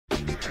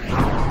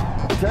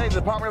Today,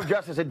 the Department of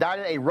Justice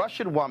indicted a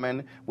Russian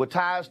woman with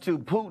ties to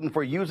Putin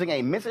for using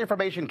a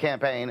misinformation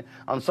campaign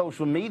on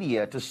social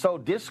media to sow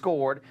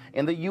discord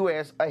in the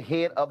U.S.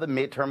 ahead of the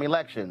midterm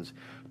elections.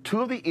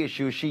 Two of the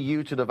issues she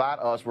used to divide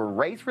us were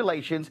race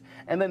relations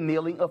and the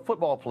kneeling of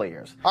football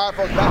players. All right,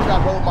 folks, back to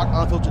our Roland Martin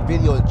Unfiltered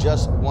video in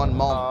just one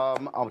moment.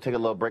 I'm going to take a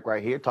little break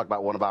right here, talk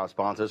about one of our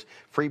sponsors,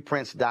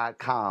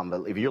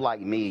 freeprints.com. If you're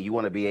like me, you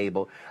want to be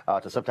able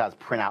to sometimes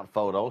print out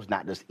photos,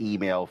 not just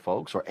email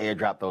folks or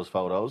airdrop those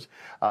photos,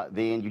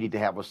 then you need to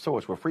have a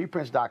source. Where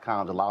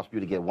freeprints.com allows you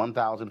to get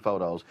 1,000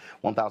 photos,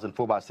 1,000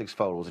 4x6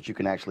 photos that you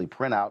can actually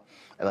print out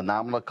at a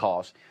nominal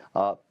cost.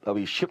 They'll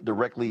be shipped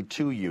directly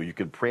to you. You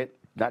can print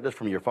not just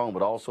from your phone,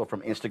 but also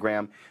from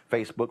Instagram,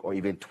 Facebook, or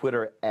even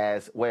Twitter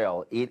as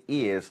well. It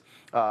is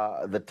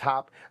the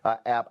top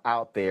app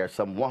out there,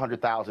 some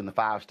 100,000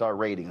 5-star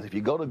ratings. If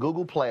you go to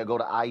Google Play or go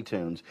to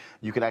iTunes,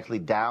 you can actually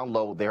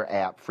download their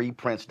app,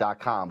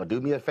 freeprints.com. But do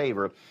me a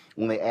favor,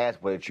 when they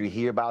ask what did you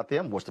hear about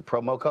them, what's the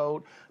promo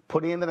code,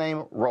 put in the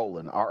name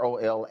Roland,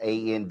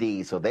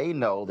 R-O-L-A-N-D, so they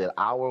know that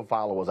our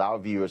followers, our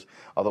viewers,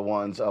 are the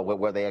ones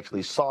where they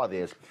actually saw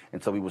this.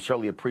 And so we will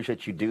certainly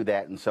appreciate you do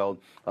that. And so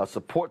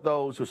support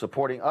those who are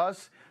supporting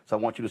us. So I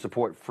want you to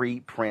support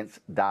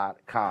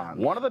freeprints.com.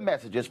 One of the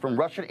messages from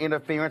Russian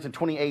interference in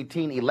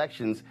 2018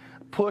 elections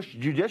pushed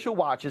Judicial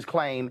Watch's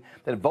claim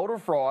that voter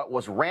fraud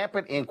was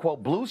rampant in,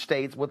 quote, blue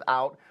states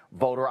without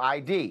voter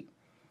ID.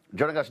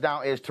 Joining us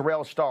now is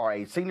Terrell Starr,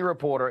 a senior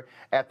reporter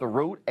at The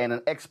Root and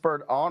an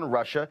expert on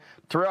Russia.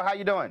 Terrell, how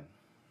you doing?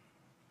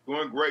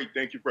 Doing great.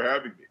 Thank you for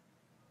having me.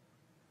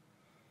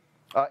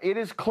 It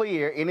is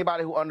clear,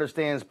 anybody who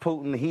understands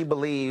Putin, he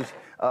believes,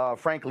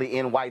 frankly,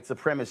 in white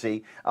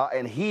supremacy.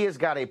 And he has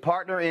got a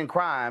partner in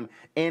crime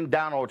in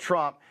Donald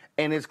Trump.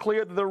 And it's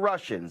clear that the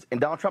Russians,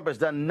 and Donald Trump has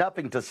done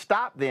nothing to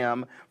stop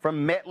them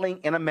from meddling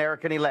in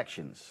American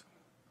elections.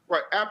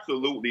 Right,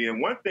 absolutely.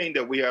 And one thing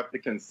that we have to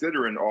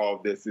consider in all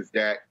of this is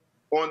that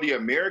on the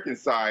American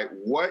side,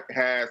 what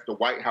has the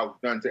White House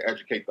done to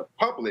educate the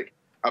public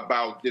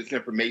about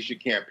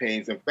disinformation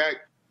campaigns? In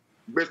fact,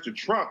 Mr.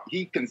 Trump,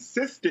 he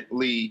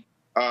consistently,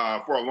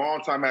 for a long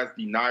time, has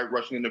denied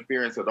Russian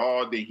interference at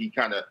all. Then he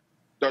kind of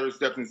stutters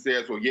steps and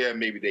says, well, yeah,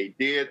 maybe they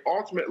did.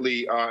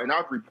 Ultimately, and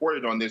I've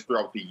reported on this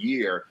throughout the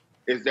year,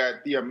 is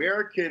that the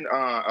American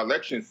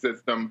election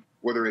system,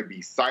 whether it be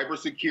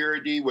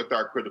cybersecurity with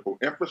our critical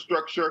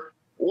infrastructure,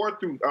 or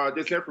through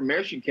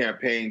disinformation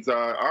campaigns,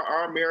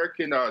 our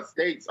American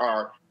states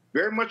are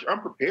very much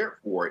unprepared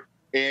for it.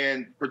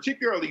 And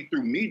particularly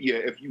through media,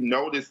 if you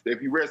noticed,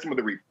 if you read some of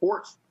the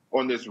reports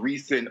on this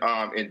recent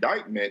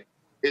indictment,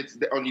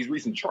 on these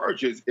recent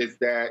charges, is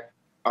that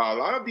a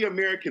lot of the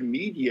American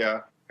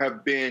media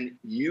have been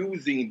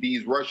using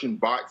these Russian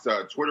bots,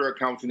 Twitter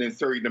accounts, and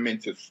inserting them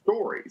into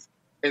stories.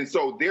 And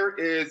so there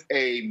is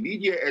a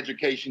media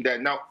education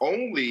that not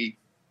only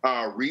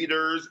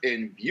readers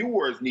and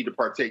viewers need to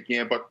partake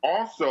in, but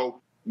also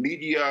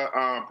media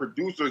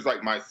producers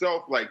like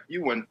myself, like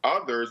you and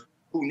others,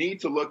 who need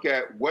to look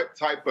at what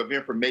type of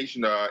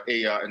information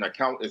an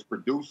account is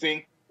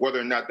producing,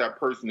 whether or not that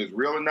person is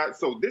real or not.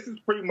 So this is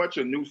pretty much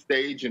a new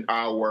stage in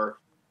our,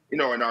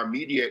 in our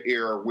media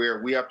era,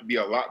 where we have to be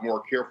a lot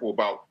more careful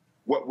about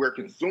what we're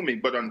consuming.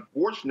 But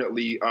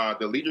unfortunately,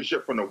 the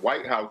leadership from the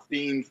White House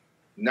seems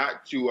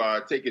not to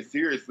take it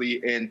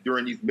seriously. And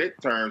during these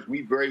midterms,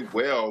 we very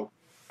well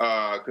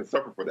could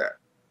suffer for that.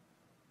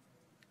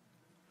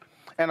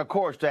 And of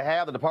course, to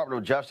have the Department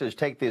of Justice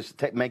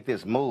make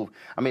this move,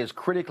 I mean, it's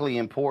critically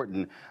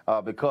important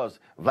because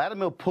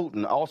Vladimir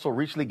Putin also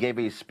recently gave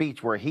a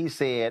speech where he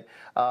said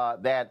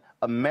that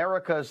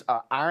America's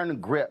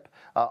iron grip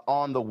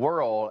on the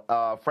world,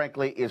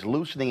 frankly, is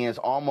loosening and is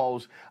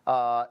almost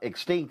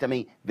extinct. I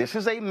mean, this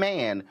is a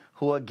man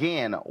who,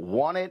 again,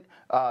 wanted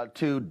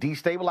to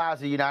destabilize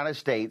the United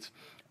States,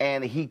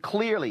 and he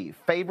clearly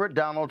favored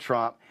Donald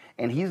Trump.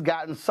 And he's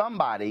gotten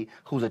somebody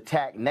who's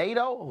attacked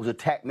NATO, who's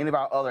attacked many of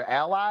our other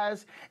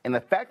allies. And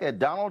the fact that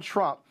Donald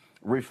Trump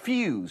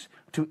refused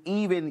to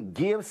even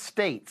give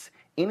states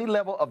any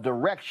level of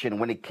direction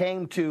when it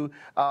came to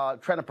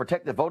trying to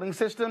protect the voting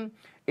system,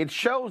 it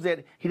shows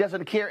that he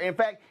doesn't care. In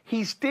fact,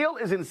 he still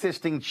is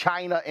insisting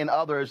China and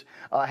others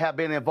have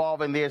been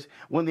involved in this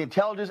when the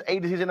intelligence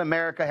agencies in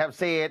America have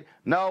said,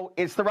 no,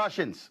 it's the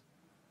Russians.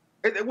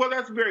 Well,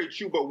 that's very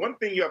true. But one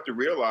thing you have to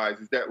realize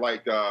is that,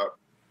 like,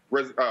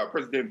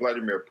 President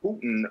Vladimir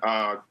Putin,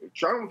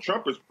 Donald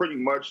Trump is pretty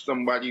much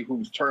somebody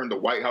who's turned the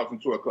White House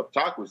into a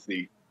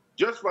kleptocracy,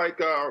 just like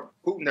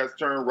Putin has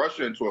turned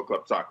Russia into a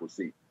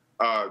kleptocracy.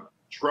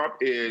 Trump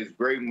is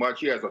very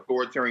much, he has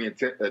authoritarian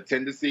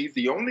tendencies.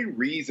 The only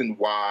reason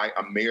why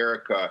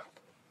America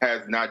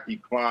has not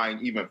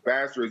declined even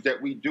faster is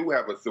that we do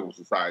have a civil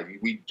society.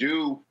 We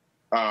do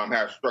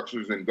have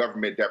structures in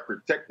government that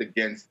protect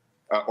against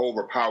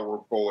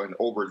overpowerful and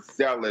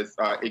overzealous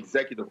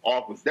executive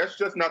office. That's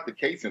just not the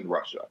case in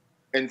Russia.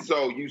 And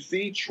so you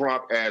see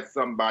Trump as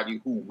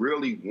somebody who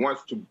really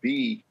wants to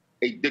be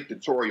a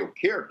dictatorial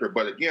character.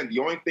 But again, the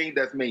only thing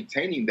that's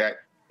maintaining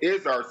that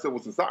is our civil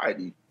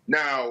society.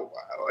 Now,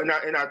 and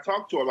I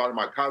talked to a lot of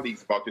my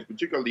colleagues about this,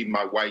 particularly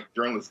my white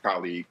journalist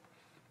colleague.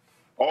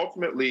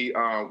 Ultimately,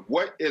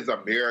 what is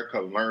America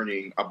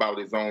learning about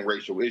its own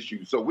racial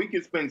issues? So we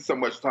can spend so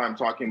much time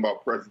talking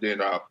about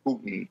President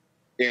Putin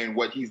and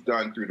what he's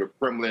done through the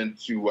Kremlin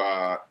to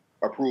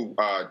approve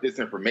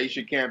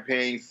disinformation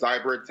campaigns,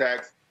 cyber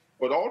attacks.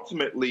 But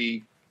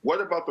ultimately,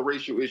 what about the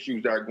racial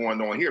issues that are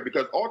going on here?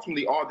 Because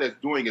ultimately, all that's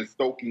doing is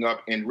stoking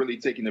up and really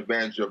taking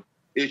advantage of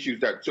issues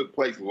that took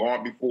place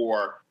long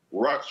before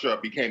Russia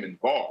became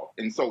involved.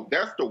 And so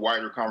that's the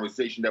wider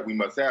conversation that we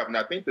must have. And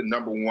I think the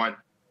number one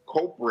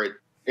culprit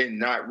in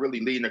not really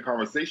leading the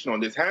conversation on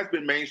this has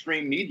been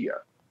mainstream media.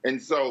 And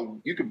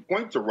so you can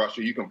point to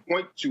Russia, you can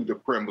point to the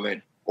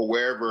Kremlin or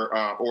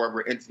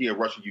wherever entity in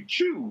Russia you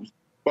choose.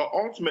 But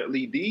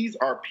ultimately, these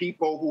are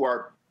people who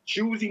are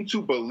choosing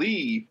to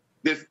believe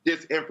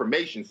this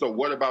information. So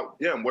what about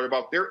them? What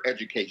about their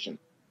education?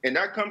 And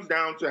that comes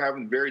down to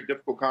having very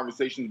difficult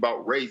conversations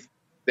about race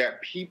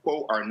that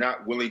people are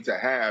not willing to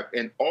have.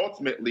 And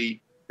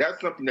ultimately, that's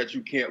something that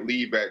you can't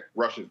leave at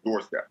Russia's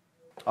doorstep.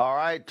 All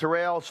right,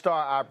 Terrell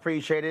Starr, I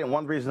appreciate it. And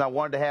one reason I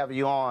wanted to have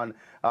you on,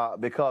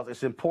 because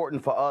it's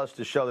important for us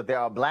to show that there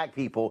are black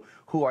people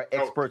who are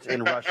experts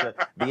in Russia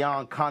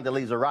beyond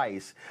Condoleezza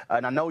Rice.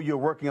 And I know you're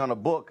working on a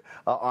book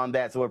on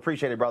that, so I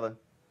appreciate it, brother.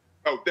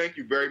 Oh, thank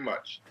you very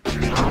much.